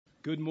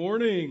Good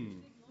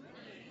morning.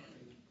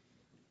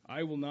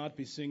 I will not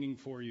be singing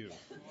for you.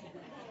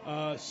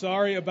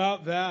 Sorry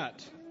about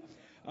that.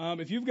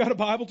 If you've got a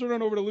Bible, turn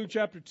on over to Luke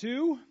chapter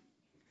 2.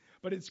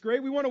 But it's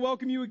great. We want to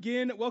welcome you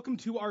again. Welcome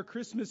to our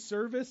Christmas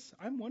service.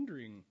 I'm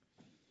wondering,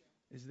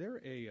 is there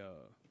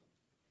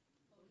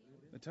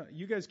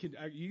you guys can,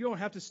 you don't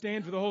have to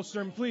stand for the whole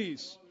sermon,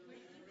 please.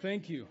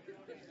 Thank you.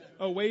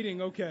 Oh,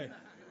 waiting. Okay.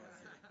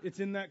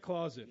 It's in that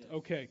closet.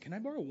 Okay. Can I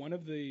borrow one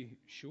of the,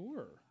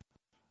 sure.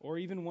 Or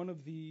even one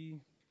of the,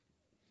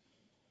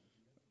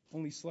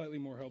 only slightly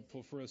more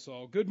helpful for us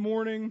all. Good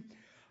morning.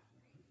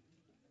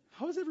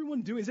 How's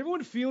everyone doing? Is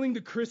everyone feeling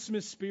the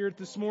Christmas spirit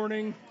this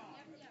morning?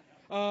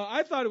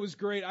 I thought it was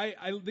great.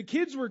 The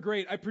kids were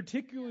great. I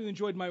particularly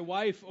enjoyed my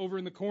wife over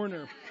in the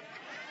corner.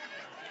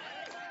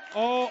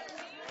 All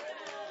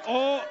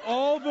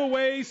the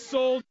way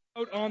sold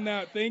out on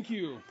that. Thank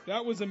you.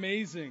 That was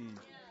amazing.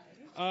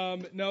 No,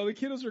 the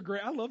kiddos are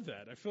great. I love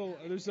that. I feel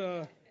there's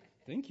a,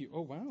 thank you.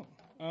 Oh, wow.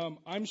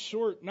 I'm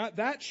short, not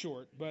that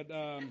short, but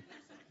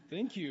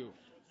thank you.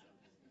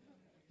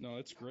 No,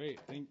 that's great.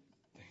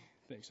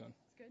 Thanks, son.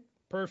 It's good.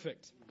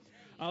 Perfect.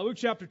 Luke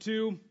chapter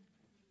 2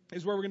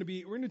 is where we're going to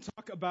be. We're going to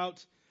talk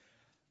about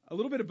a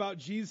little bit about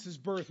Jesus'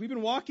 birth. We've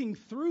been walking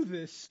through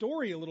this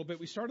story a little bit.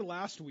 We started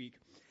last week.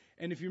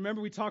 And if you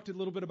remember, we talked a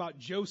little bit about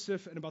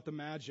Joseph and about the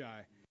Magi.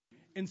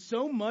 And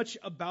so much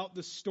about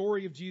the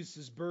story of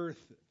Jesus'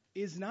 birth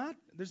is not,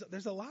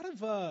 there's a lot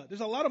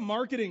of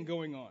marketing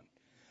going on.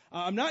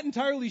 I'm not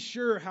entirely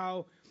sure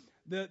how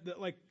the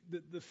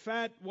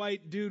fat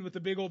white dude with the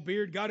big old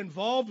beard got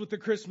involved with the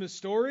Christmas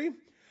story,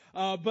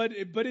 but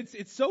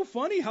it's so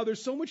funny how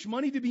there's so much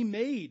money to be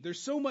made.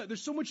 There's so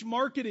much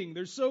marketing.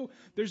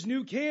 There's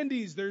new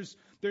candies. There's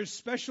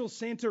special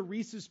Santa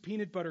Reese's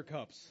peanut butter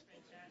cups,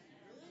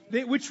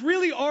 which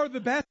really are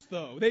the best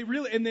though. They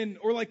really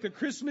or like the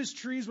Christmas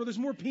trees where there's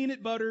more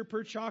peanut butter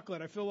per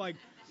chocolate. I feel like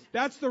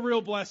that's the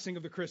real blessing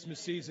of the Christmas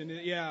season.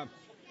 Yeah.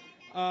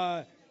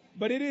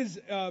 But it is,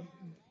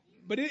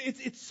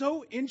 it's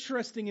so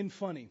interesting and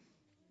funny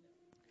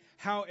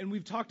how, and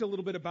we've talked a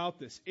little bit about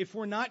this, if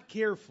we're not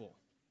careful,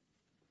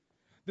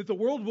 that the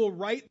world will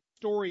write the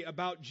story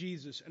about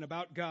Jesus and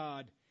about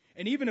God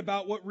and even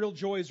about what real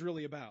joy is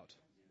really about.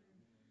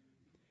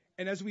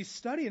 And as we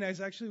study and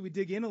as actually we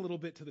dig in a little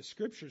bit to the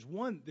scriptures,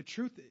 one, the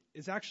truth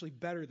is actually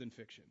better than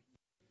fiction.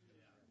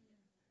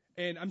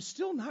 And I'm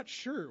still not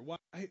sure why.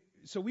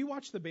 So we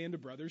watched the Band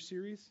of Brothers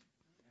series.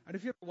 I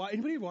don't know if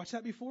anybody watched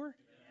that before?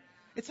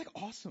 It's like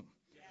awesome.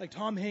 Like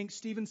Tom Hanks,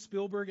 Steven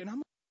Spielberg, and I'm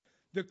like,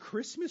 the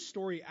Christmas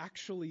story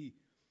actually,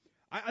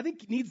 I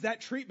think needs that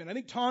treatment. I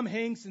think Tom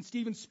Hanks and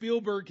Steven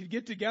Spielberg could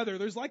get together.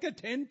 There's like a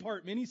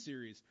 10-part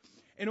miniseries.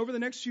 And over the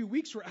next few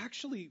weeks,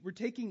 we're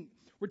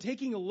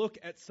taking a look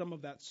at some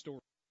of that story.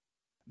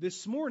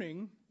 This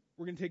morning,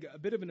 we're going to take a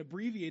bit of an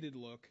abbreviated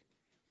look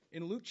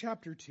in Luke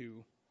chapter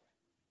 2.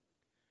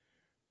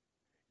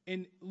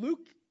 And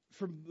Luke,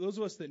 for those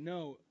of us that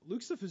know,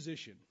 Luke's a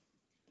physician.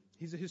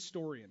 He's a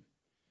historian.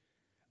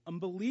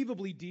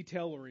 Unbelievably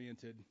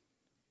detail-oriented.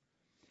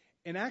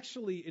 And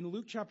actually, in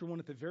Luke chapter 1,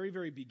 at the very,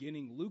 very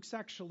beginning, Luke's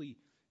actually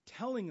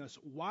telling us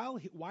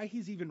why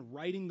he's even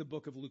writing the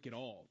book of Luke at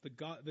all,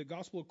 the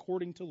gospel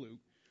according to Luke,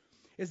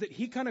 is that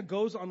he kind of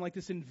goes on like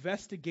this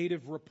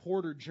investigative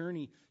reporter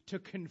journey to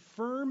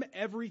confirm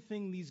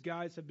everything these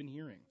guys have been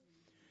hearing.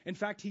 In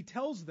fact, he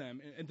tells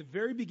them at the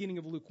very beginning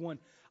of Luke 1,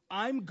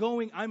 I'm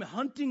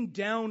hunting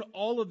down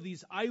all of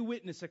these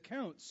eyewitness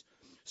accounts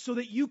so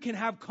that you can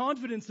have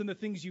confidence in the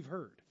things you've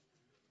heard.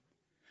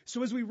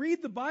 So as we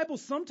read the Bible,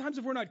 sometimes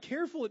if we're not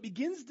careful, it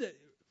begins to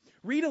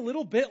read a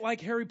little bit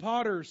like Harry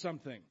Potter or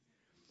something.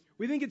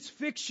 We think it's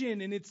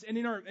fiction, and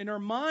in our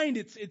mind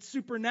it's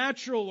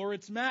supernatural or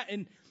it's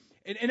and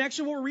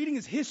actually what we're reading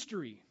is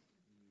history.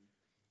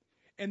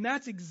 And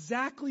that's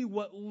exactly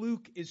what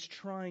Luke is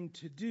trying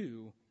to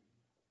do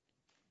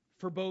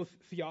for both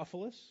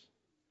Theophilus,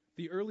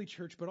 the early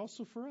church, but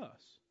also for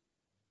us.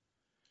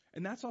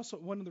 And that's also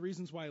one of the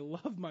reasons why I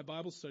love my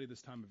Bible study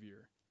this time of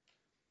year.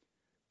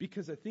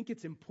 Because I think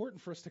it's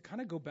important for us to kind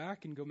of go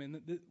back and go,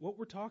 man, what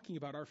we're talking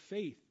about, our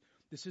faith,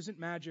 this isn't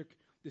magic,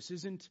 this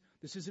isn't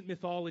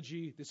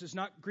mythology, this is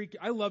not Greek.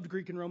 I loved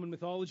Greek and Roman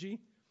mythology.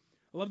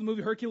 I love the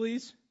movie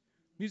Hercules.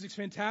 Music's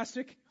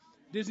fantastic.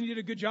 Disney did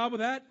a good job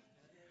with that.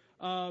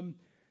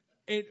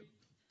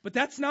 But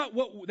that's not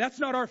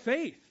our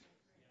faith.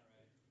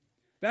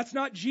 That's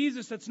not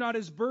Jesus. That's not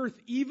his birth.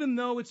 Even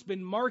though it's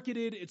been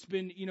marketed, it's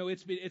been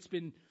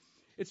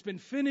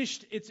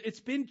finished.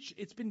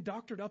 It's been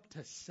doctored up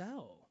to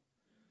sell.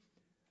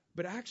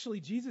 But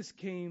actually, Jesus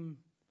came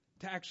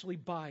to actually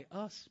buy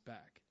us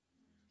back.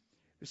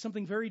 There's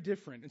something very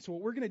different. And so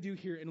what we're going to do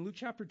here in Luke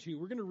chapter 2,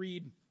 we're going to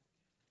read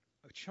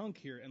a chunk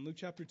here in Luke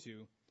chapter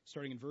 2,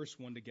 starting in verse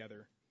 1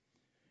 together.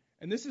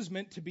 And this is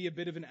meant to be a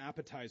bit of an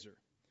appetizer.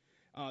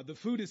 The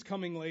food is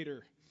coming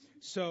later.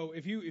 So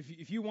if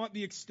you want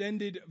the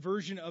extended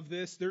version of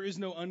this, there is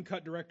no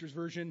uncut director's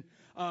version.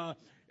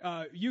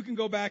 You can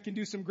go back and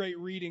do some great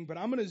reading, but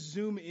I'm going to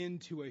zoom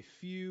into a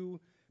few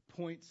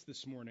points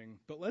this morning.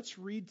 But let's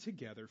read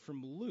together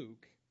from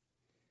Luke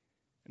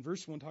In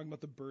verse 1, talking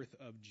about the birth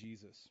of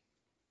Jesus.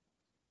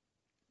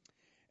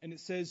 And it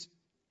says,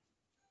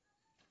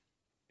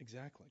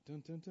 exactly,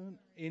 dun, dun, dun,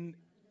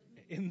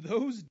 in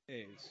those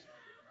days,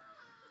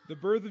 the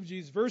birth of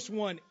Jesus. Verse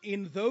 1,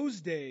 in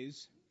those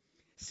days,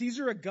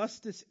 Caesar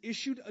Augustus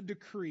issued a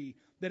decree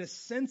that a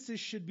census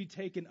should be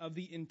taken of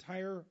the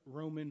entire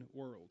Roman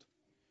world.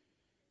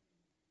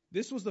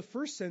 This was the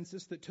first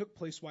census that took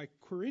place while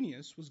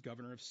Quirinius was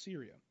governor of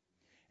Syria,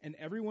 and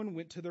everyone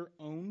went to their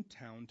own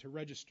town to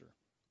register.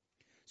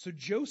 So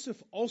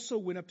Joseph also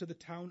went up to the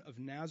town of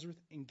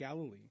Nazareth in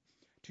Galilee,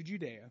 to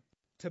Judea,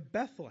 to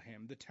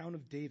Bethlehem, the town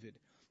of David,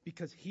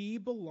 because he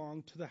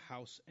belonged to the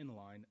house and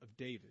line of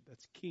David.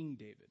 That's King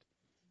David.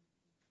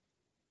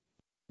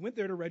 He went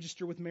there to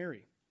register with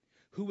Mary,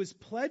 who was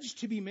pledged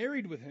to be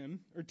married with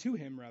him, or to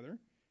him rather,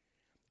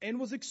 and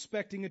was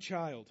expecting a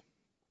child.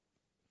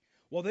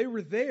 While they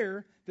were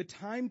there, the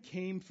time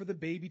came for the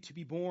baby to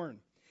be born,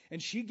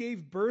 and she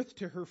gave birth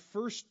to her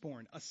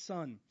firstborn, a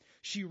son.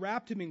 She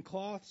wrapped him in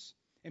cloths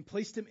and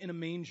placed him in a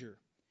manger,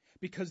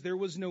 because there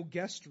was no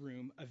guest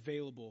room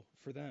available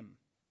for them.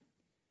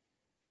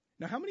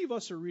 Now, how many of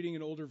us are reading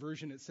an older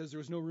version that says there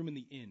was no room in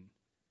the inn?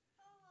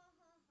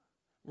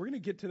 We're going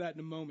to get to that in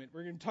a moment.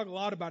 We're going to talk a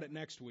lot about it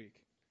next week.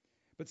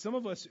 But some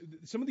of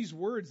these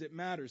words, it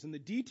matters, and the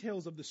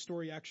details of the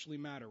story actually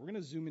matter. We're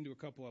going to zoom into a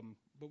couple of them,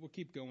 but we'll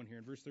keep going here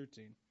in verse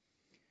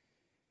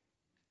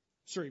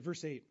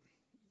 8.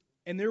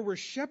 And there were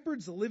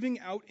shepherds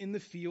living out in the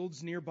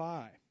fields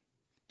nearby,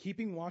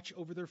 keeping watch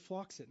over their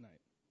flocks at night.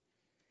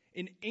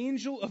 An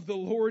angel of the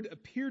Lord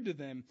appeared to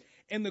them,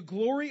 and the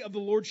glory of the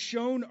Lord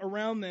shone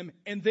around them,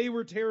 and they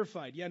were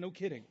terrified. Yeah, no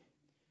kidding.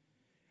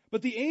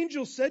 But the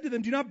angel said to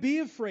them, "Do not be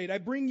afraid. I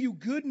bring you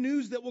good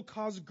news that will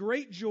cause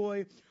great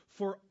joy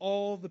for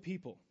all the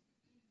people.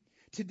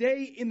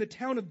 Today in the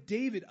town of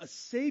David, a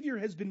Savior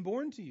has been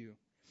born to you.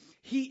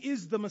 He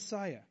is the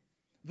Messiah,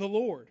 the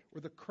Lord,"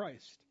 or the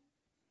Christ.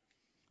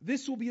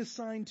 "This will be a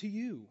sign to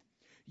you.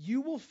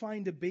 You will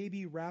find a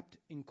baby wrapped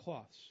in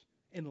cloths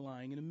and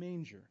lying in a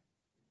manger."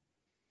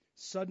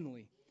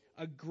 Suddenly,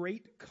 a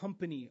great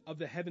company of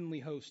the heavenly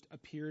host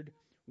appeared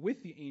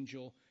with the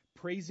angel,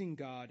 praising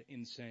God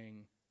and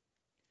saying,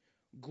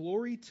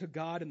 "Glory to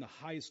God in the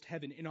highest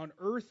heaven, and on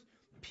earth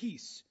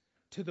peace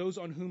to those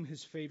on whom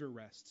his favor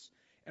rests."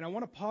 And I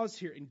want to pause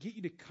here and get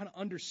you to kind of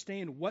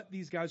understand what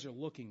these guys are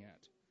looking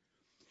at.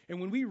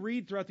 And when we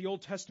read throughout the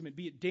Old Testament,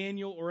 be it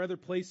Daniel or other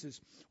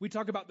places, we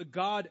talk about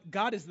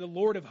God is the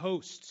Lord of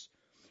hosts.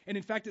 And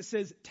in fact, it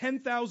says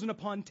 10,000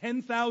 upon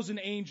 10,000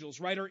 angels,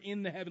 right, are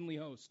in the heavenly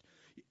host.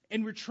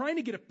 And we're trying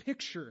to get a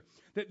picture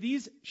that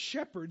these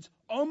shepherds,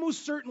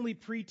 almost certainly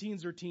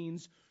preteens or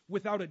teens,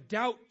 without a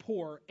doubt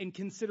poor and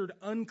considered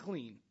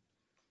unclean,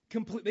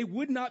 they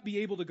would not be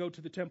able to go to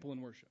the temple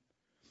and worship.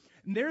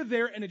 And they're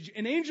there, and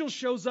an angel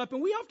shows up,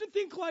 and we often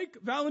think like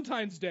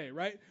Valentine's Day,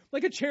 right?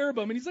 Like a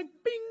cherubim, and he's like,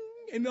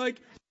 bing, and like,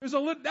 there's a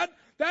little,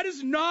 that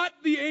is not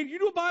the angel. You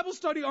do a Bible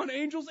study on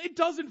angels, it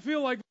doesn't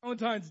feel like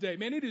Valentine's Day.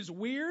 Man, it is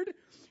weird.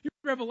 You're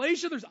in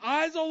Revelation, there's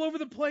eyes all over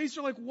the place.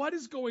 You're like, what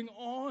is going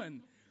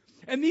on?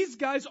 And these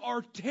guys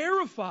are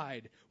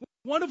terrified.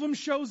 One of them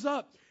shows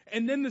up,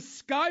 and then the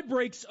sky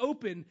breaks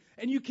open,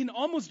 and you can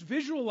almost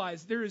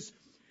visualize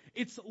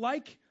it's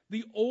like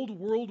the old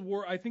World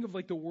War, I think of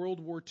like the World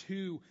War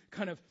II,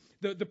 kind of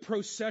the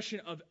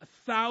procession of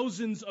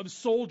thousands of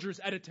soldiers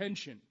at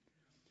attention.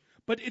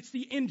 But it's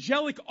the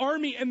angelic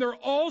army, and they're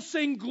all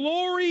saying,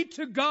 "Glory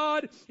to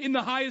God in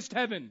the highest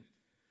heaven."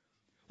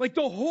 Like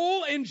the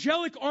whole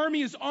angelic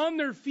army is on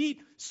their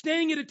feet,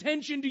 staying at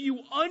attention. Do you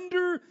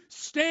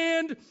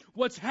understand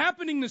what's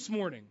happening this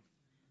morning?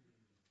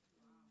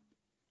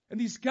 And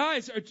these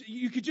guys,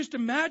 you could just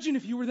imagine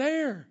if you were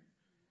there.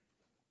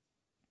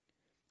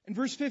 In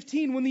verse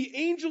 15, when the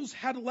angels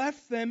had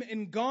left them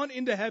and gone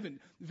into heaven,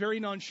 very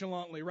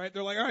nonchalantly, right?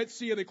 They're like, "All right,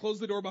 see ya." They close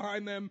the door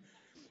behind them.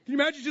 Can you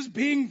imagine just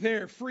being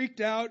there, freaked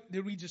out?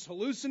 Did we just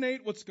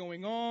hallucinate? What's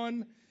going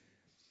on?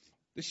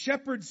 The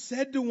shepherds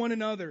said to one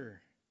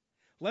another,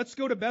 "Let's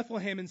go to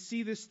Bethlehem and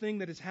see this thing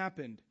that has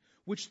happened,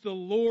 which the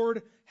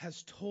Lord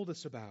has told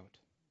us about."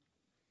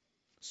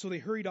 So they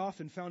hurried off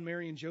and found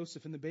Mary and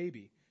Joseph and the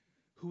baby,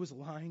 who was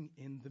lying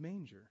in the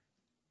manger.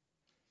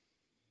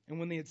 And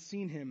when they had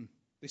seen him,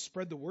 they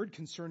spread the word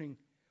concerning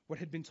what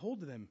had been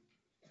told to them.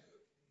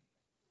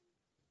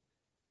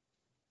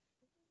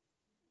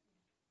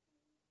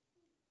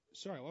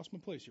 Sorry, I lost my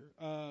place here.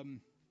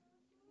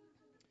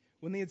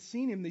 When they had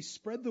seen him, they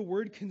spread the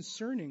word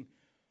concerning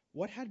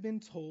what had been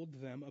told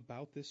them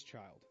about this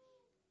child.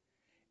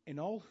 And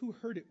all who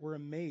heard it were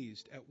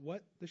amazed at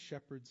what the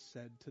shepherds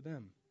said to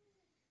them.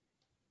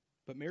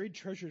 But Mary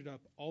treasured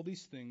up all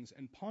these things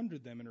and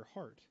pondered them in her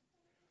heart.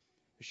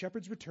 The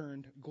shepherds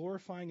returned,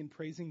 glorifying and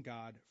praising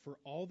God for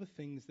all the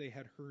things they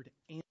had heard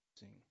and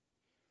seen,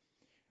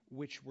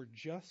 which were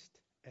just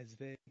as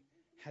they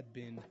had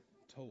been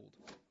told.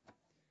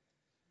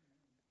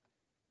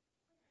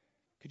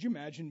 Could you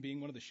imagine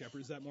being one of the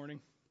shepherds that morning?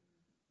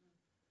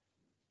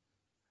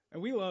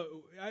 And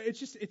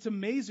it's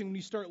amazing when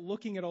you start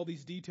looking at all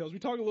these details. We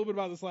talked a little bit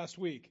about this last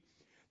week.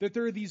 that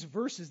there are these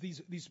verses,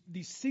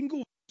 these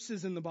single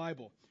verses in the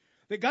Bible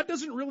that God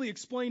doesn't really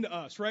explain to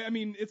us, right? I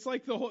mean, it's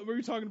like we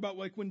were talking about,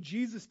 like when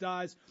Jesus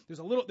dies,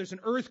 there's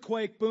an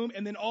earthquake, boom,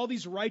 and then all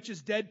these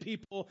righteous dead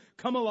people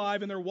come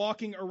alive and they're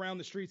walking around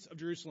the streets of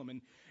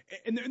Jerusalem,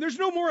 and there's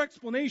no more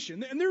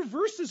explanation. And there are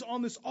verses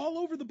on this all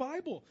over the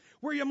Bible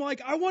where I'm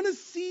like, I want to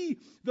see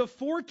the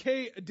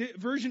 4K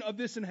version of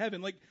this in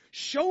heaven. Like,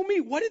 show me,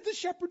 what did the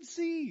shepherds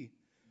see?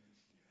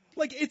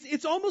 Like,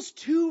 it's almost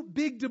too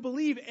big to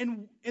believe,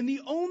 and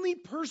the only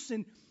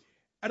person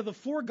out of the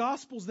 4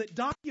 Gospels that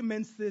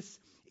documents this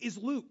is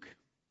Luke.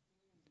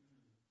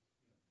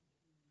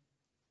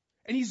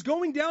 And he's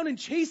going down and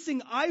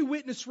chasing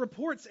eyewitness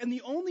reports, and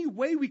the only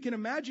way we can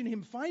imagine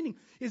him finding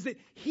is that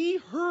he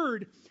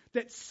heard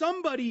that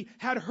somebody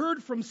had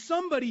heard from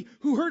somebody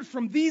who heard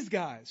from these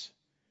guys.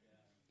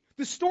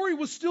 The story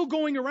was still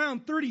going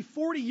around 30,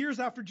 40 years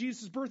after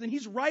Jesus' birth, and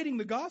he's writing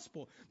the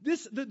gospel.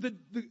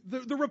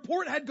 The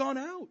report had gone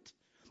out.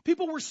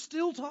 People were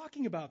still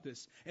talking about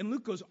this. And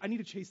Luke goes, I need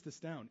to chase this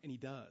down. And he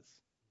does.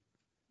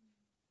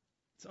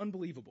 It's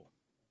unbelievable.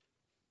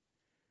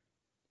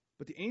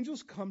 But the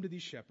angels come to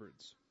these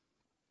shepherds.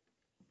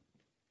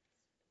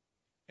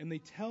 And they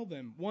tell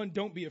them, one,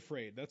 don't be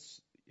afraid.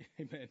 That's,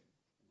 amen.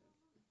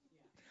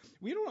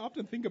 We don't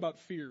often think about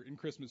fear in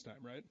Christmas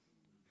time, right?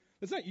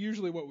 That's not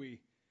usually what we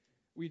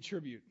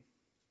attribute.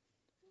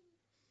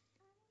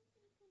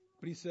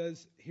 But he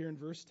says here in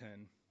verse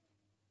 10,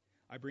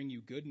 I bring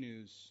you good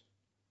news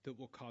that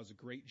will cause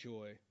great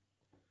joy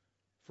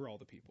for all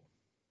the people.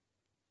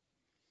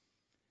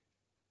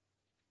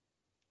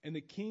 And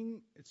the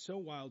king, it's so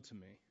wild to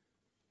me,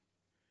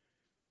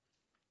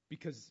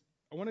 because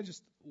I want to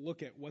just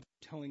look at what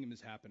they're telling him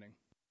is happening.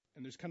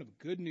 And there's kind of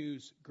good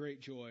news, great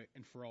joy,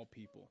 and for all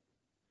people.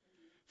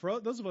 For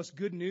those of us,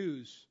 good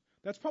news,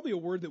 that's probably a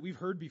word that we've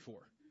heard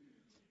before.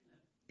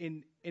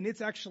 And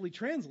it's actually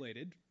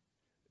translated,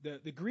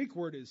 the Greek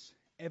word is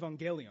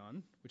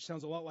evangelion, which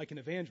sounds a lot like an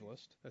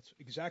evangelist. That's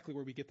exactly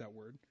where we get that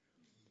word.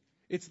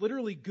 It's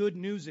literally good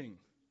newsing.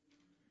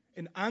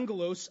 An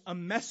angelos, a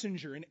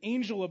messenger, an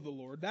angel of the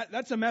Lord.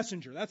 That's a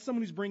messenger. That's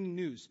someone who's bringing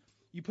news.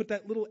 You put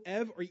that little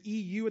ev or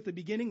eu at the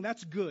beginning,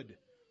 that's good.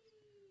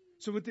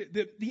 So with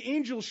the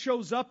angel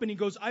shows up and he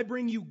goes, I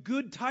bring you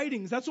good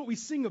tidings. That's what we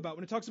sing about.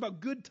 When it talks about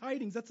good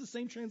tidings, that's the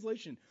same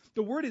translation.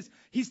 The word is,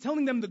 he's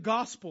telling them the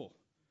gospel.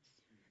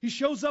 He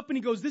shows up and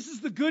he goes, this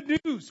is the good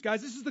news,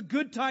 guys. This is the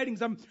good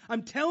tidings.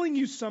 I'm telling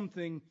you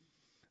something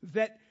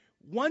that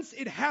once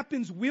it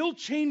happens will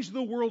change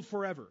the world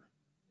forever.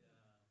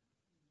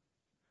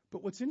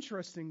 But what's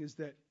interesting is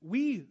that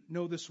we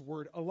know this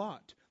word a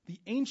lot. The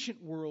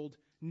ancient world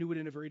knew it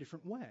in a very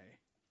different way.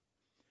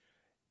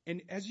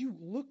 And as you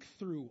look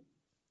through,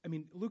 I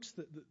mean, Luke's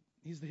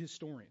he's the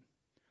historian.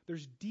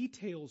 There's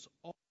details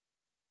all,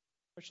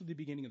 especially the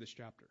beginning of this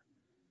chapter.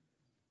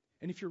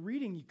 And if you're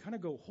reading, you kind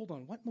of go, hold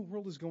on, what in the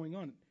world is going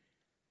on?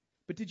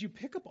 But did you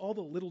pick up all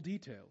the little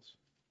details?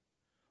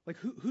 Like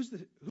who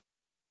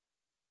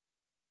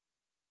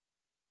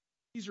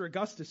Caesar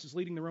Augustus is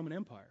leading the Roman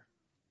Empire.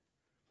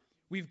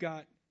 We've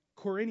got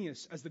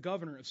Quirinius as the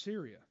governor of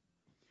Syria.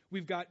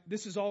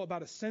 This is all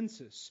about a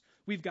census.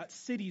 We've got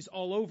cities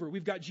all over.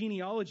 We've got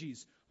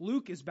genealogies.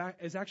 Luke is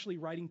actually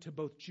writing to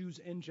both Jews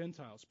and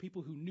Gentiles,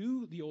 people who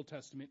knew the Old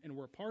Testament and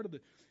were a part of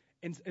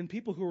and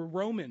people who were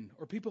Roman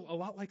or people a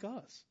lot like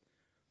us.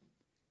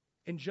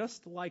 And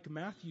just like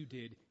Matthew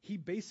did, he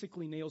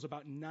basically nails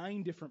about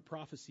 9 different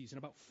prophecies in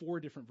about 4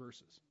 different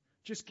verses.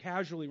 Just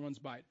casually runs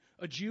by it.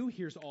 A Jew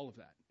hears all of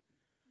that.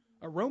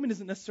 A Roman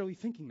isn't necessarily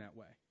thinking that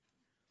way.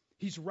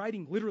 He's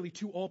writing literally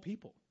to all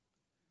people.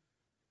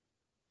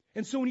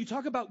 And so when you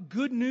talk about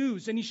good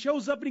news, and he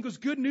shows up and he goes,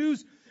 good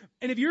news,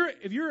 and if you're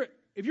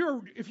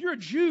a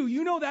Jew,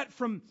 you know that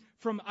from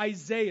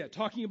Isaiah,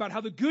 talking about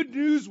how the good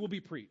news will be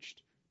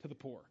preached to the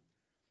poor.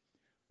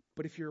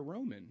 But if you're a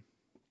Roman,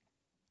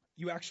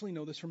 you actually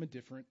know this from a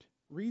different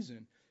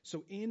reason.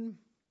 So in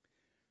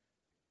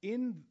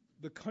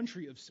the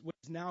country of what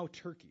is now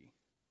Turkey,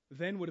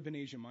 then would have been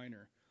Asia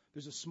Minor,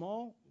 there's a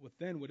small, what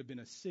then would have been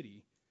a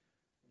city.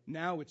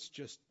 Now it's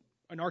just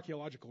an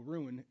archaeological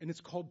ruin, and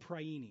it's called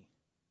Priene.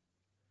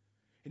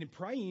 And in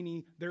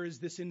Priene, there is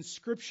this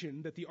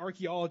inscription that the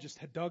archaeologists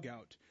had dug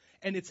out.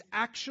 And it's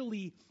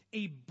actually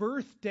a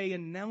birthday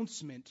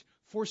announcement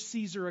for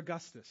Caesar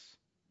Augustus.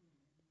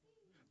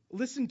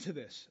 Listen to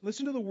this.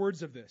 Listen to the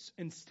words of this.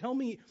 And tell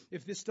me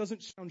if this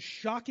doesn't sound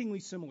shockingly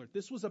similar.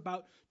 This was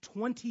about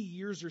 20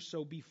 years or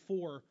so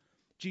before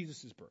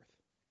Jesus' birth.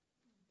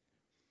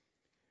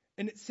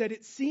 And it said,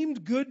 it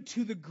seemed good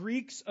to the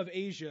Greeks of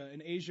Asia,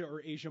 and Asia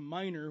or Asia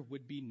Minor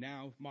would be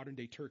now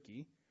modern-day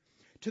Turkey,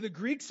 to the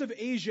Greeks of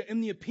Asia, in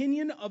the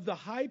opinion of the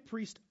high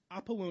priest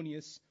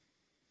Apollonius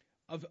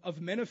of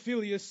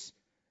Menophilius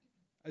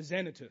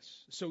Azanatus.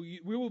 So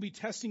we will be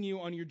testing you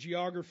on your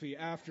geography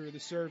after the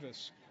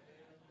service.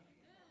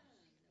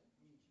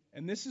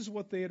 And this is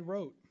what they had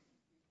wrote.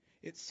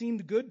 It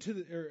seemed good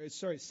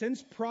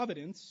since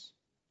Providence,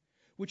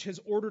 which has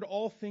ordered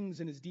all things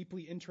and is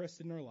deeply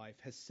interested in our life,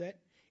 has set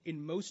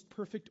in most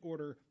perfect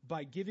order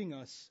by giving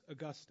us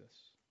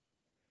Augustus.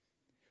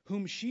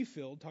 whom she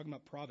filled, talking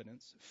about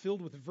providence,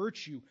 filled with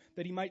virtue,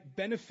 that he might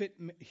benefit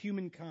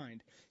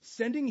humankind,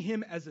 sending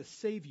him as a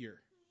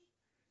Savior,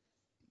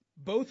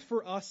 both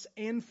for us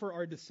and for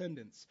our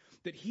descendants,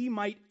 that he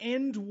might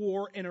end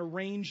war and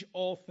arrange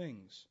all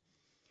things.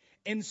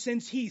 And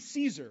since he,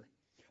 Caesar,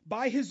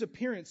 by his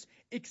appearance,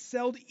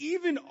 excelled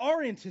even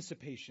our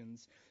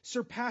anticipations,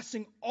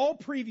 surpassing all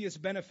previous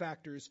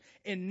benefactors,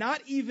 and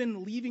not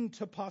even leaving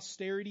to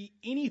posterity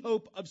any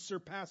hope of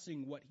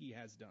surpassing what he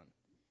has done.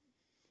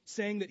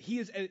 Saying that he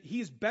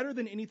is better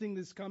than anything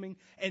that's coming,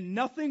 and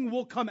nothing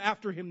will come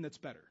after him that's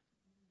better.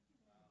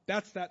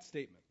 That's that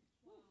statement.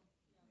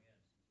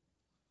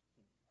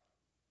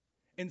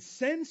 And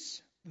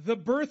since the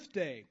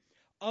birthday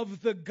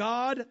of the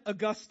god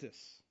Augustus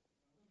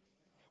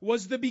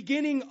was the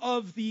beginning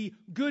of the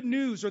good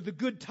news or the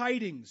good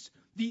tidings,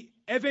 the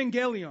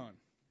evangelion,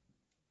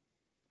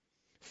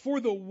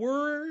 for the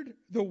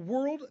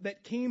world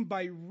that came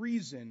by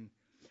reason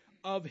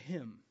of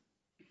him.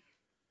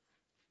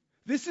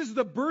 This is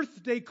the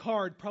birthday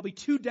card probably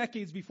 2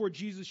 decades before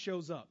Jesus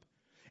shows up.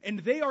 And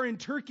they are in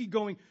Turkey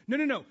going,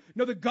 no,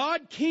 the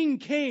God King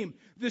came,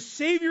 the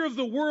Savior of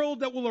the world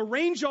that will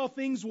arrange all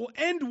things, will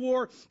end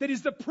war, that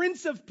is the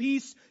Prince of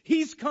Peace,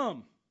 he's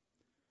come.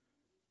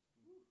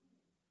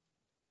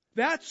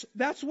 That's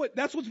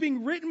what's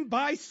being written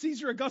by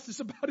Caesar Augustus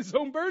about his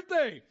own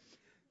birthday.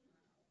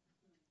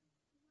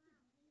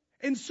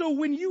 And so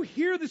when you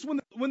hear this,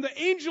 when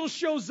the angel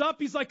shows up,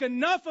 he's like,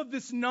 enough of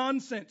this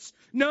nonsense.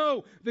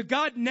 No, the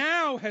God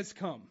now has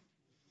come.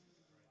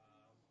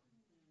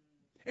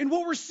 And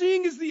what we're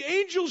seeing is the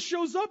angel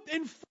shows up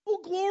in full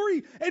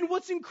glory. And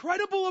what's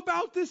incredible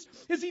about this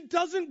is he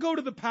doesn't go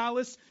to the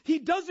palace. He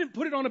doesn't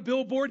put it on a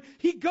billboard.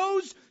 He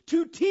goes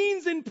to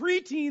teens and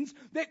preteens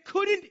that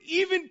couldn't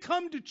even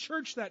come to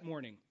church that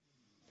morning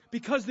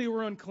because they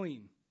were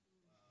unclean.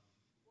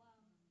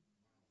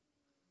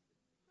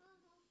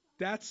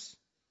 He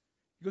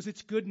goes,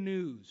 it's good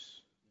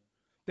news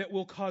that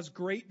will cause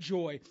great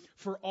joy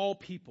for all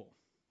people.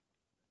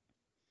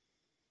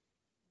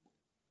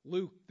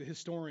 Luke, the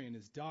historian,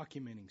 is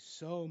documenting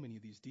so many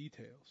of these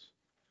details.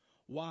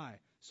 Why?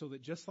 So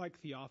that just like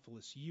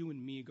Theophilus, you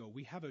and me go,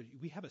 we have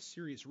a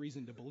serious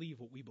reason to believe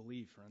what we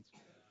believe, friends.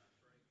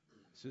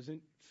 This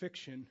isn't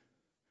fiction.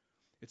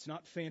 It's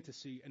not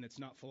fantasy, and it's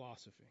not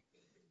philosophy.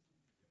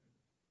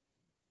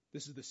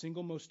 This is the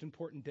single most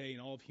important day in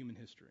all of human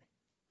history.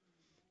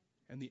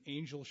 And the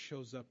angel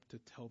shows up to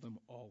tell them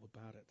all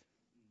about it.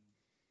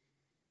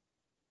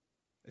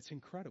 It's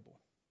incredible.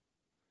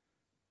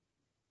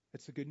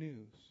 It's the good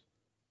news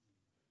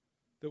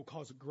that will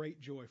cause great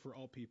joy for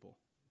all people.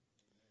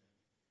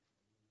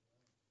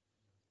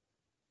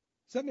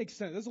 Does that make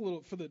sense? That's a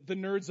little for the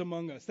nerds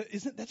among us.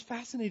 That's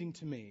fascinating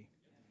to me.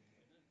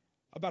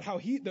 About how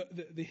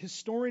the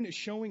historian is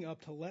showing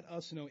up to let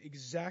us know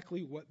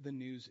exactly what the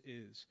news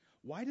is.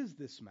 Why does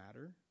this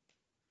matter?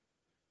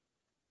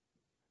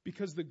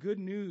 Because the good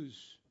news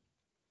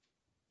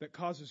that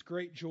causes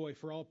great joy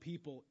for all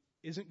people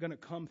isn't going to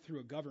come through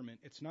a government.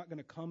 It's not going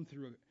to come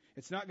through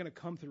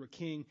a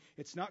king.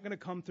 It's not going to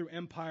come through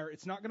empire.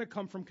 It's not going to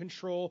come from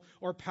control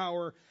or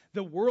power.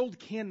 The world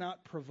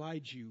cannot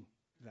provide you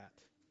that.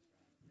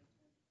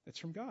 It's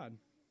from God.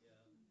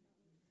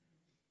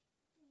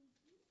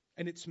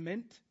 And it's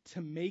meant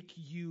to make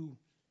you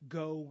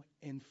go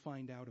and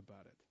find out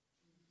about it.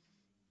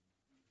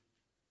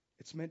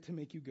 It's meant to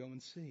make you go and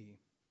see.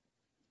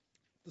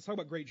 Let's talk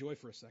about great joy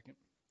for a second.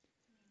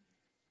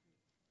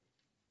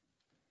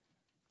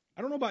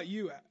 I don't know about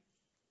you.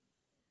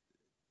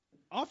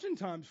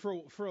 Oftentimes,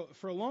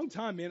 for a long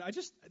time, man,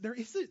 there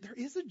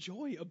is a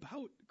joy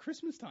about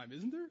Christmas time,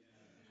 isn't there?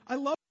 I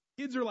love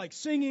it. Kids are like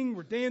singing,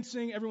 we're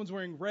dancing, everyone's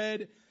wearing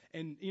red,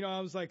 and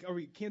I was like, "Are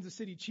we a Kansas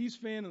City Chiefs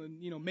fan?"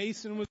 And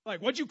Mason was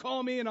like, "What'd you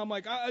call me?" And I'm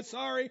like,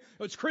 "Sorry,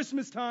 it's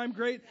Christmas time,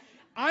 great."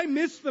 I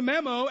missed the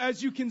memo,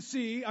 as you can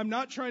see. I'm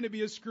not trying to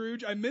be a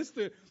Scrooge. I missed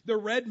the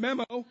red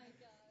memo.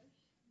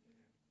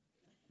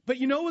 But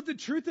you know what the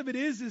truth of it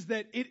is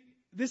that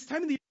this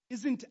time of the year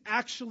isn't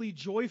actually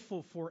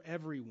joyful for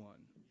everyone.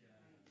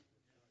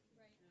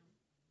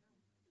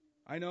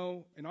 I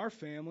know in our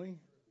family,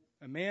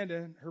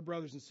 Amanda, her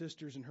brothers and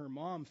sisters, and her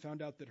mom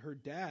found out that her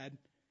dad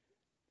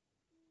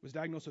was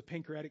diagnosed with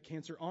pancreatic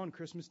cancer on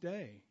Christmas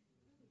Day.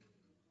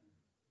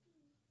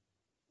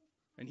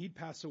 And he'd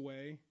pass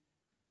away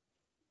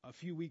a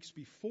few weeks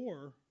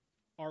before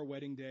our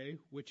wedding day,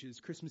 which is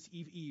Christmas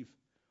Eve.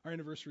 Our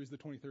anniversary is the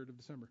 23rd of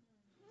December.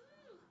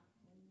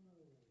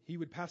 He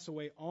would pass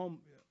away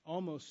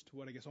almost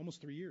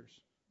 3 years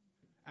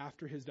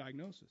after his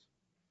diagnosis.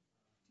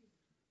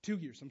 2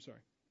 years, I'm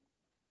sorry.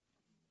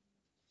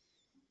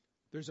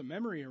 There's a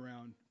memory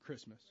around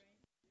Christmas.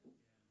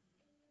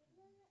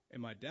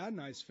 In my dad and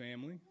I's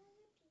family,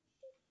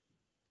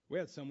 we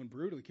had someone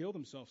brutally kill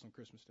themselves on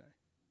Christmas Day.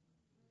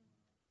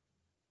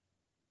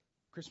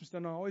 Christmas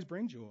doesn't always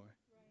bring joy.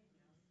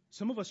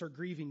 Some of us are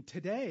grieving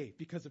today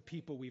because of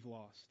people we've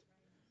lost.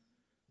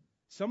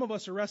 Some of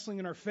us are wrestling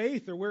in our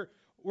faith, or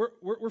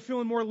we're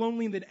feeling more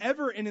lonely than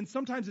ever, and then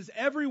sometimes as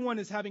everyone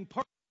is having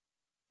parties,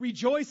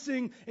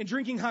 rejoicing and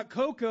drinking hot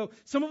cocoa,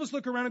 some of us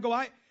look around and go,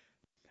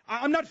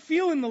 I'm not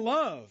feeling the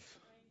love.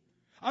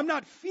 I'm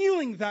not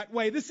feeling that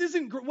way. This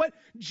isn't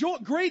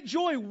great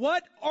joy.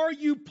 What are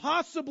you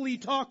possibly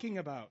talking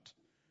about?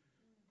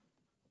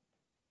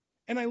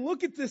 And I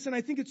look at this and I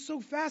think it's so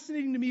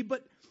fascinating to me,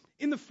 but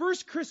in the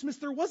first Christmas,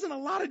 there wasn't a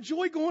lot of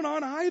joy going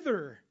on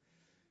either.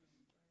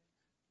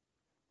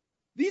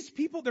 These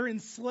people, they're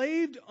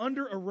enslaved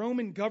under a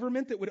Roman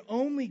government that would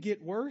only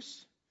get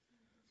worse.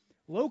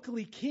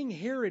 Locally, King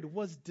Herod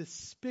was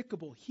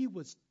despicable. He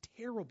was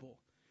terrible.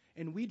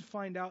 And we'd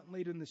find out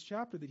later in this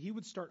chapter that he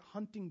would start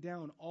hunting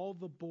down all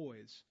the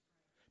boys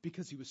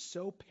because he was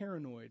so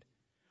paranoid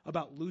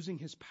about losing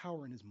his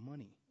power and his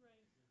money.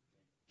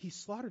 He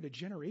slaughtered a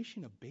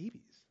generation of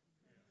babies.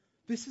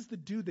 This is the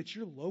dude that's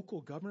your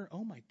local governor.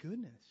 Oh my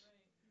goodness.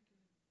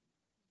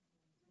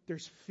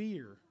 There's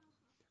fear.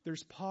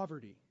 There's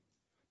poverty.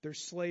 There's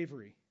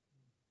slavery.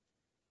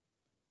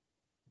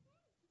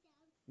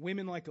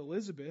 Women like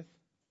Elizabeth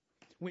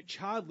went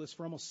childless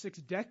for almost 6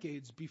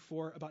 decades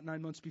before, about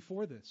 9 months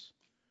before this.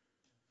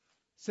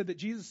 Said that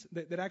Jesus,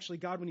 that actually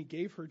God, when he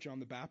gave her John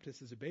the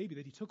Baptist as a baby,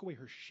 that he took away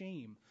her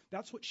shame.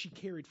 That's what she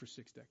carried for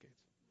 6 decades.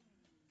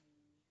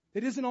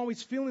 It isn't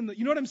always feeling that,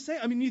 you know what I'm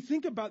saying? I mean, you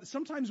think about,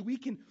 sometimes we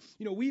can,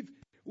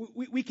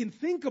 we can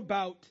think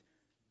about,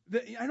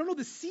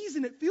 the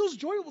season, it feels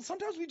joyful.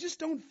 Sometimes we just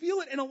don't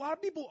feel it, and a lot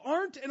of people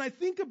aren't. And I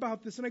think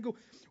about this, and I go,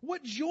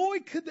 what joy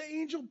could the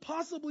angel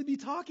possibly be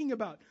talking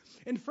about?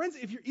 And friends,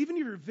 if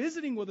you're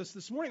visiting with us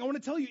this morning, I want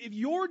to tell you, if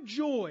your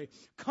joy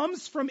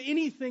comes from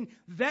anything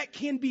that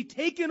can be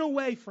taken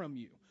away from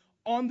you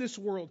on this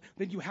world,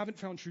 then you haven't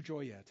found true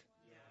joy yet.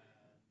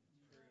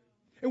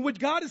 And what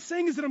God is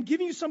saying is that I'm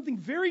giving you something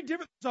very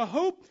different. There's a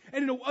hope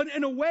and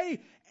in a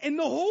way. And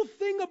the whole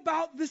thing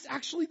about this,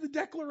 actually the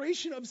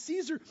declaration of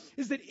Caesar,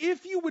 is that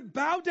if you would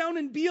bow down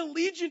and be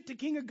allegiant to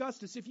King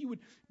Augustus, if you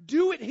would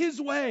do it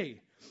his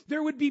way,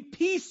 there would be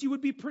peace, you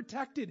would be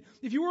protected.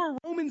 If you were a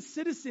Roman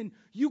citizen,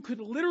 you could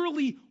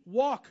literally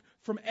walk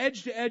from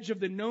edge to edge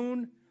of the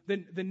known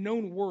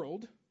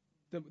world,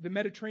 the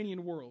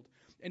Mediterranean world.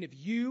 And if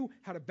you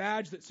had a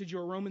badge that said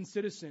you're a Roman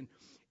citizen,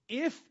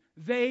 if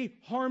they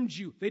harmed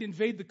you, they'd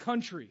invade the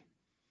country,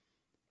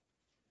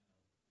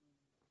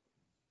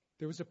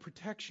 there was a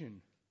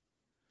protection.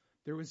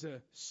 There was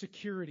a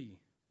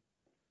security.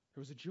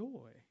 There was a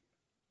joy.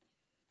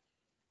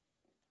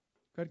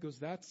 God goes,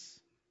 that's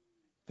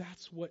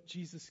what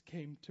Jesus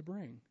came to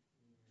bring.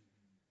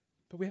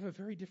 But we have a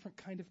very different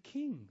kind of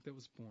king that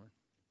was born.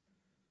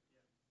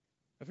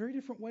 A very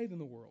different way than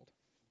the world.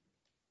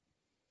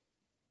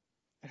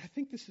 And I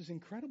think this is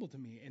incredible to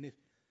me. And if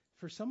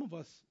for some of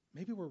us,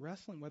 maybe we're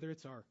wrestling, whether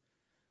it's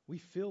we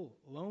feel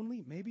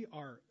lonely, maybe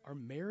our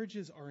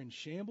marriages are in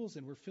shambles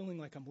and we're feeling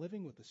like I'm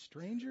living with a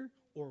stranger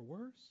or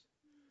worse.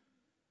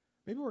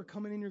 Maybe we're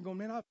coming in here going,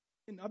 man,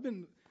 I've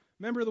been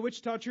a member of the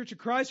Wichita Church of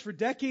Christ for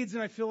decades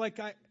and I feel like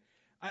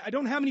I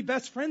don't have any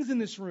best friends in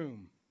this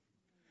room.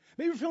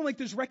 Maybe we're feeling like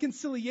there's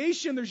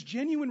reconciliation, there's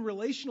genuine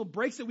relational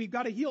breaks that we've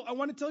got to heal. I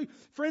want to tell you,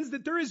 friends,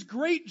 that there is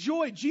great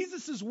joy.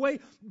 Jesus' way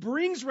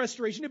brings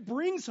restoration. It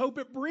brings hope.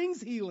 It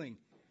brings healing.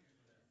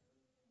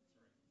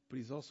 But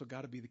he's also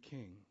got to be the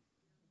king.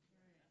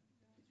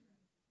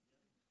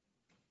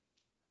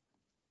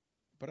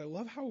 But I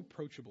love how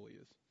approachable he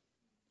is.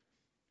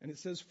 And it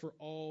says for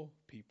all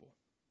people.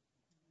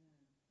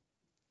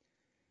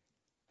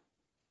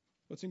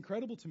 What's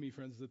incredible to me,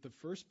 friends, is that the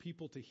first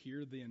people to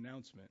hear the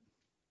announcement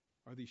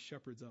are these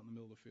shepherds out in the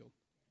middle of the field.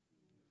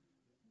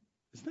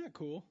 Isn't that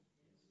cool?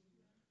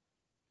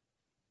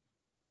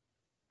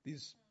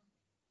 These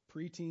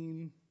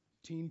preteen,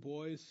 teen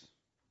boys.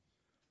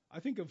 I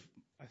think of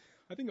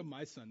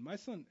my son. My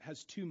son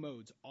has 2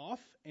 modes,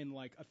 off and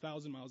like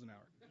 1,000 miles an hour.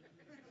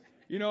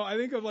 I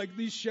think of like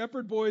these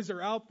shepherd boys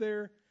are out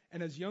there,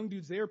 and as young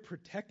dudes, they are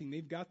protecting.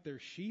 They've got their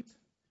sheep.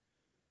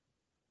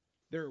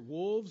 They're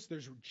wolves.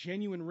 There's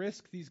genuine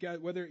risk. These guys,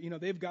 whether,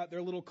 they've got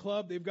their little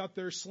club, they've got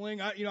their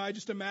sling. I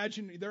just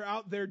imagine they're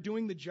out there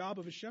doing the job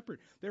of a shepherd.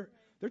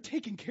 They're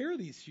taking care of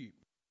these sheep.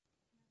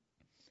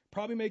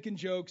 Probably making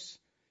jokes,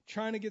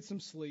 trying to get some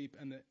sleep,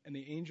 and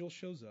the angel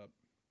shows up.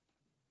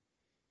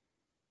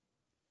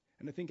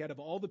 And I think out of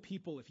all the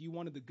people, if you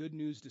wanted the good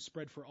news to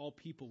spread for all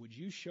people, would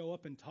you show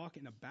up and talk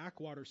in a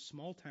backwater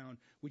small town?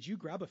 Would you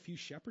grab a few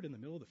shepherd in the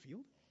middle of the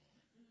field?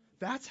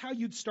 That's how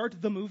you'd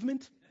start the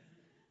movement?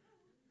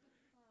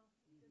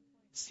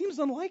 Seems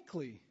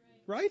unlikely,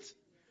 right?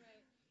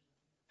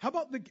 How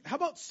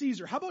about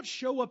Caesar? How about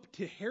show up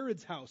to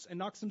Herod's house and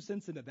knock some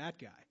sense into that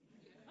guy?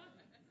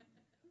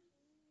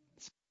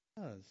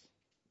 Does.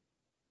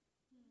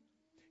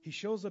 He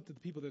shows up to the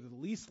people that are the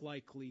least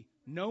likely,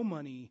 no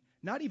money,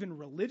 not even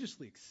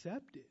religiously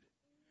accepted.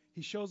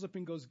 He shows up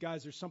and goes,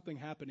 guys, there's something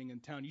happening in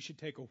town. You should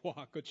take a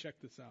walk. Go check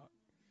this out.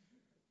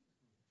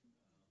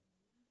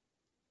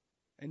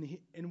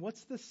 And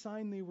what's the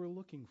sign they were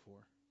looking for?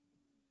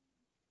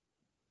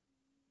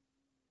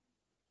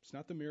 It's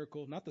not the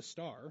miracle, not the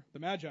star, the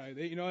Magi.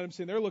 You know what I'm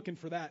saying? They're looking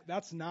for that.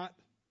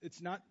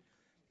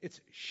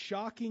 It's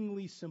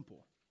shockingly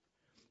simple.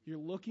 You're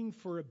looking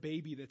for a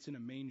baby that's in a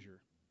manger.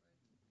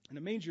 And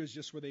a manger is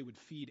just where they would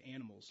feed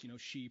animals,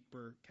 sheep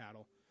or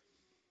cattle.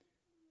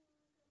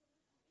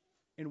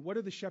 And what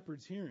are the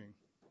shepherds hearing?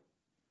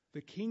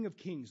 The King of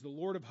Kings, the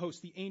Lord of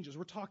hosts, the angels.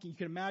 We're talking, you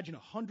can imagine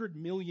 100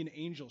 million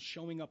angels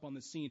showing up on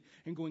the scene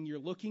and going, you're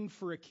looking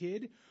for a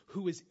kid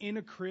who is in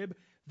a crib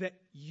that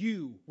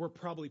you were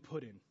probably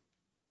put in.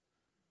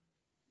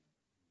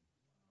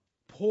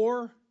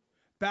 Poor,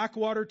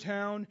 backwater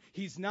town.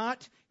 He's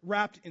not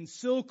wrapped in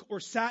silk or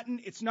satin.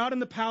 It's not in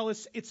the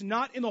palace. It's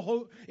not in the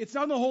Holy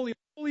of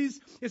Holies.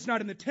 It's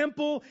not in the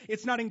temple.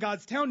 It's not in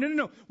God's town.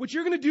 No. What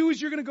you're going to do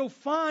is you're going to go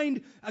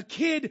find a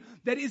kid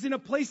that is in a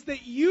place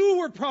that you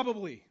were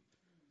probably.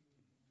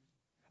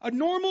 A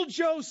normal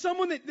Joe,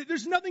 someone that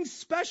there's nothing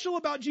special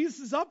about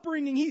Jesus'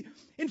 upbringing.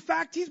 In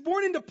fact, he's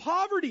born into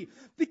poverty.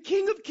 The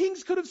King of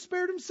Kings could have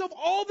spared himself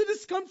all the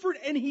discomfort,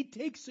 and he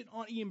takes it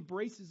on. He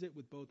embraces it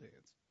with both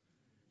hands.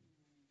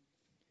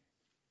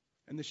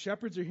 And the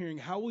shepherds are hearing,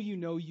 how will you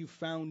know you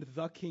found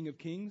the King of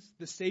Kings,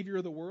 the Savior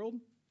of the world?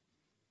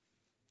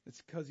 It's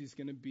because he's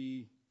going to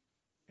be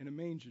in a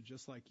manger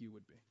just like you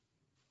would be.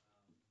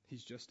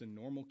 He's just a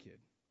normal kid.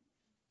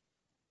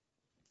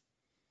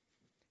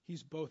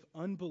 He's both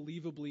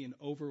unbelievably and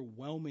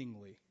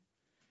overwhelmingly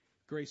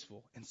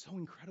graceful and so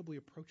incredibly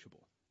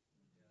approachable.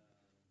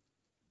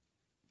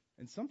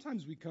 And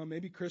sometimes we come,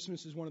 maybe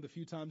Christmas is one of the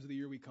few times of the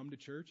year we come to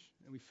church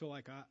and we feel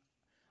like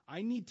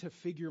I need to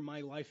figure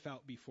my life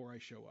out before I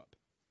show up.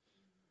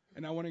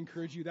 And I want to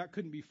encourage you, that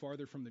couldn't be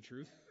farther from the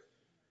truth.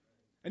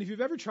 And if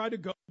you've ever tried to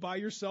go by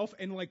yourself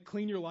and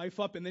clean your life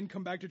up and then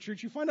come back to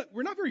church, you find out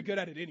we're not very good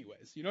at it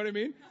anyways. You know what I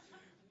mean?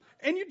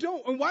 And you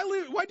don't. And why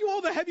do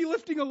all the heavy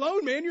lifting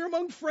alone, man? You're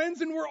among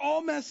friends and we're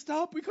all messed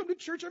up. We come to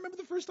church. I remember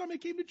the first time I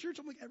came to church,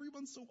 I'm like,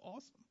 everyone's so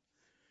awesome.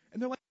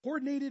 And they're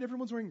coordinated.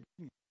 Everyone's wearing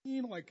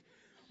green.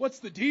 What's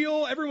the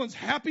deal? Everyone's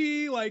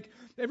happy.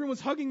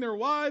 Everyone's hugging their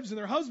wives and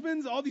their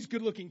husbands. All these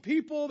good looking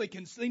people.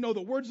 They know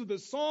the words of the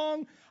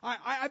song.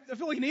 I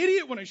feel like an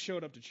idiot when I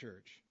showed up to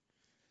church.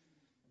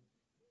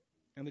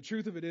 And the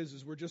truth of it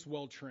is we're just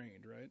well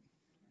trained, right?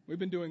 We've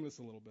been doing this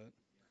a little bit.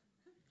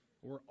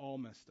 We're all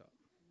messed up.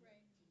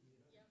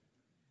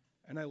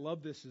 And I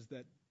love this is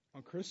that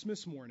on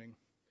Christmas morning,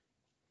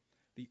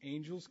 the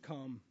angels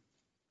come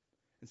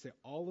and say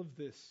all of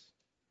this,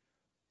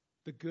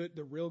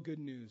 the real good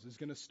news is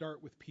going to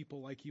start with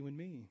people like you and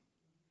me.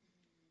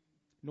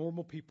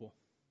 Normal people.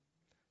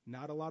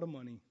 Not a lot of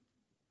money.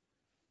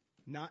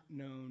 Not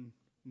known.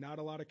 Not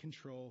a lot of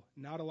control.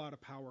 Not a lot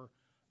of power.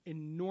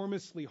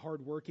 Enormously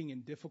hardworking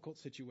and difficult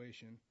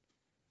situation.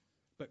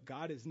 But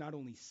God is not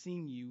only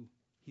seeing you,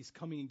 he's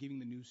coming and giving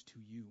the news to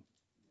you.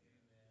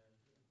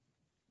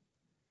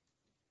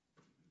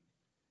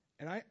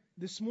 And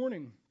this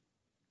morning,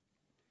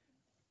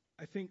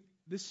 I think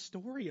this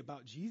story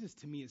about Jesus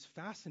to me is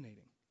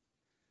fascinating.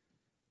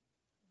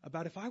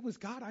 About if I was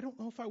God, I don't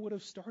know if I would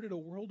have started a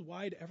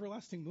worldwide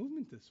everlasting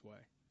movement this way.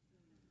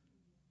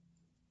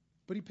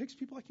 But he picks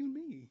people like you and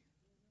me.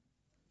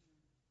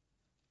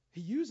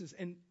 He uses,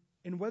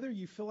 and whether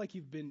you feel like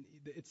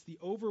it's the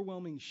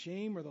overwhelming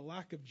shame or the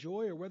lack of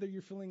joy, or whether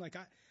you're feeling like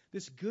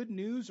this good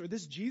news or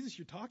this Jesus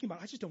you're talking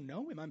about, I just don't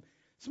know him.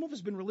 Some of us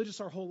have been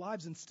religious our whole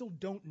lives and still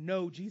don't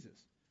know Jesus.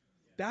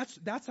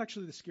 That's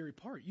actually the scary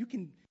part. You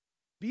can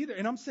be there.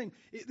 And I'm saying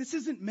this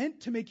isn't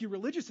meant to make you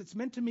religious. It's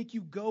meant to make you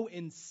go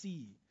and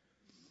see.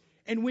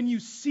 And when you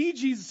see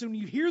Jesus and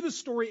you hear the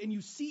story and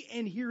you see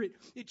and hear it,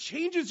 it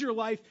changes your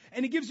life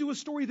and it gives you a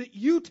story that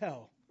you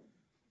tell.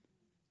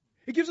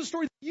 It gives a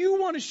story that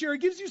you want to share.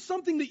 It gives you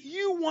something that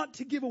you want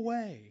to give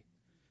away.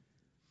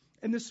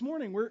 And this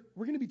morning we're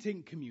going to be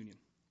taking communion.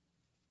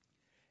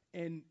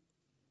 And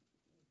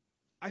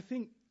I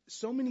think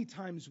so many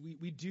times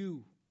we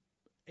do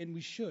and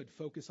we should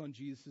focus on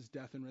Jesus'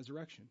 death and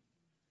resurrection.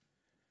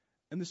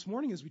 And this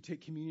morning as we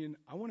take communion,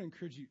 I want to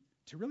encourage you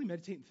to really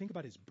meditate and think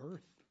about his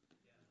birth.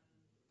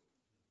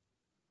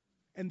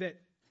 And that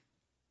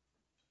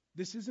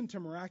this isn't a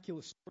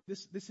miraculous story.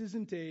 This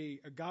isn't a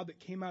God that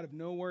came out of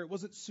nowhere. It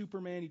wasn't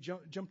Superman. He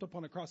jumped up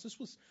on a cross.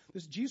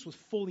 Jesus was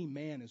fully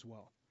man as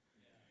well.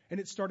 And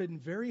it started in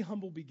very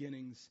humble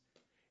beginnings.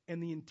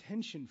 And the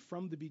intention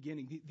from the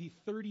beginning, the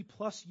 30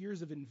 plus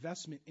years of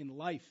investment in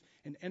life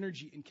and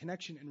energy and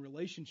connection and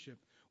relationship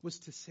was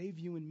to save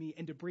you and me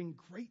and to bring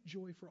great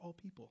joy for all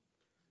people.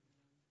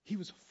 He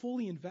was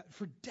fully invested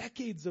for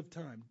decades of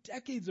time,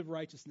 decades of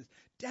righteousness,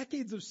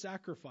 decades of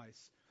sacrifice.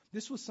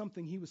 This was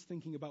something he was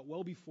thinking about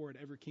well before it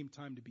ever came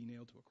time to be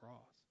nailed to a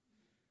cross.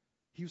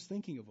 He was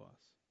thinking of us.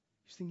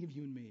 He was thinking of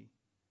you and me.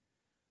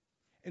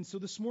 And so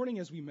this morning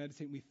as we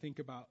meditate, we think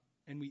about,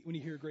 and when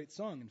you hear a great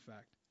song, in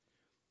fact,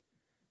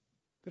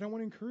 that I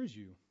want to encourage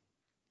you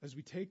as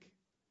we take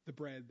the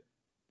bread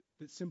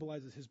that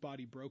symbolizes his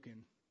body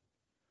broken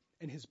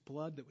and his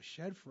blood that was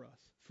shed for us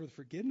for the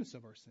forgiveness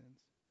of our sins,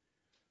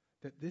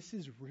 that this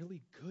is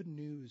really good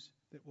news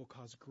that will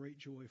cause great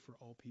joy for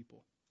all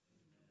people.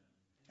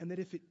 And that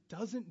if it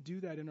doesn't do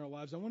that in our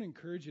lives, I want to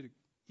encourage you to,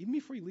 even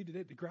before you leave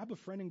today, to grab a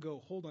friend and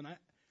go, hold on,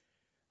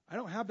 I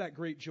don't have that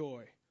great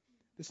joy.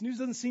 This news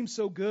doesn't seem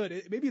so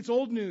good. Maybe it's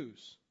old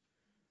news.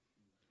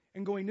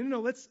 And going,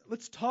 no,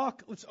 let's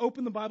talk. Let's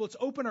open the Bible. Let's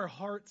open our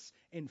hearts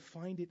and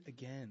find it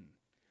again.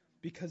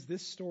 Because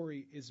this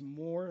story is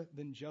more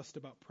than just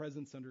about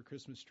presents under a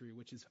Christmas tree,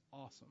 which is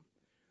awesome.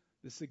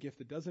 This is a gift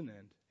that doesn't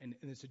end, and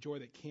it's a joy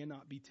that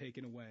cannot be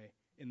taken away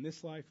in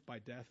this life by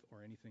death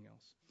or anything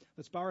else.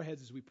 Let's bow our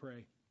heads as we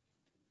pray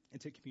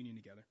and take communion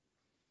together.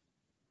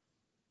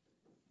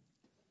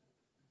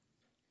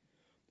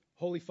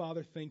 Holy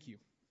Father, thank you.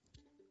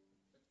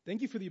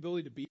 Thank you for the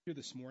ability to be here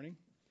this morning.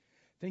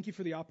 Thank you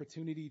for the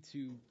opportunity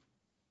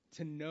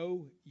to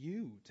know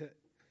you,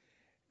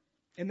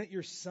 and that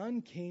your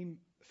Son came,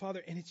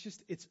 Father, and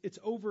it's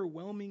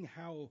overwhelming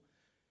how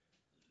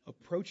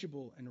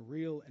approachable and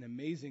real and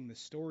amazing the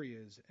story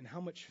is, and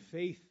how much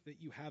faith that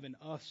you have in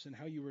us, and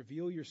how you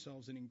reveal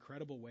yourselves in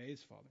incredible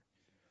ways, Father.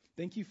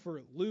 Thank you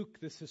for Luke,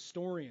 this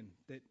historian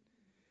that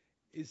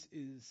is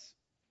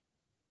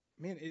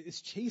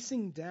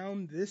chasing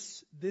down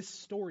this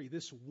story,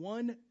 this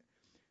one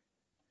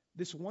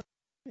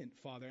moment,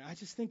 Father. I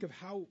just think of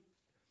how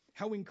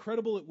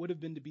incredible it would have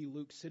been to be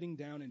Luke sitting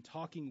down and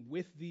talking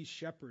with these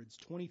shepherds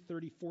 20,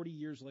 30, 40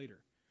 years later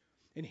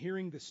and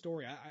hearing the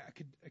story.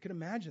 I could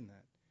imagine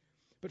that.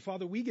 But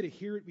Father, we get to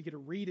hear it, we get to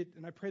read it,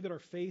 and I pray that our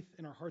faith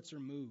and our hearts are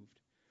moved,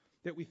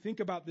 that we think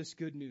about this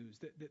good news,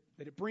 that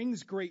it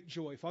brings great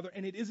joy, Father,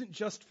 and it isn't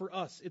just for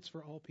us, it's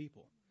for all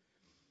people.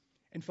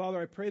 And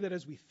Father, I pray that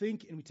as we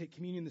think and we take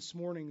communion this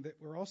morning, that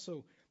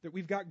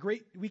we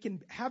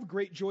can have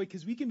great joy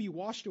because we can be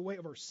washed away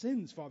of our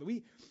sins, Father.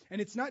 And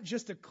it's not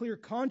just a clear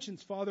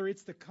conscience, Father,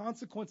 it's the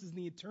consequences in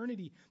the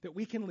eternity that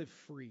we can live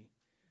free.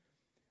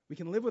 We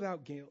can live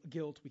without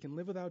guilt, we can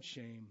live without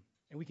shame,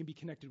 and we can be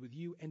connected with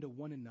you and to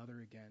one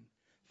another again.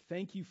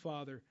 Thank you,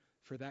 Father,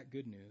 for that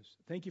good news.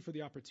 Thank you for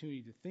the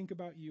opportunity to think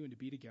about you and to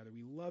be together.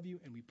 We love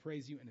you and we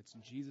praise you, and it's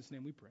in Jesus'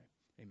 name we pray.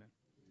 Amen.